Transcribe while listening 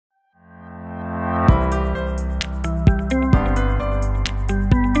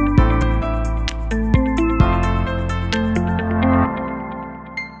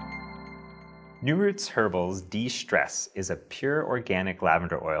New Roots Herbal's De-Stress is a pure organic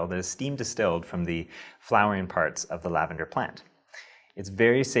lavender oil that is steam distilled from the flowering parts of the lavender plant. It's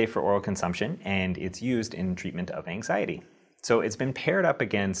very safe for oral consumption and it's used in treatment of anxiety. So it's been paired up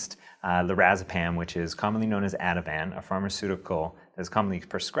against lorazepam, which is commonly known as Ativan, a pharmaceutical that is commonly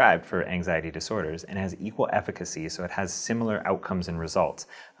prescribed for anxiety disorders and has equal efficacy, so it has similar outcomes and results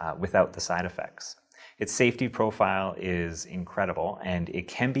without the side effects. Its safety profile is incredible, and it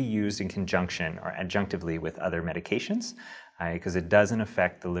can be used in conjunction or adjunctively with other medications because it doesn't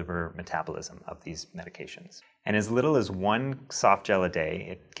affect the liver metabolism of these medications. And as little as 1 soft gel a day,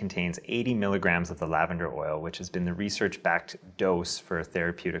 it contains 80 milligrams of the lavender oil, which has been the research-backed dose for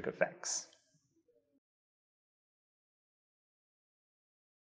therapeutic effects.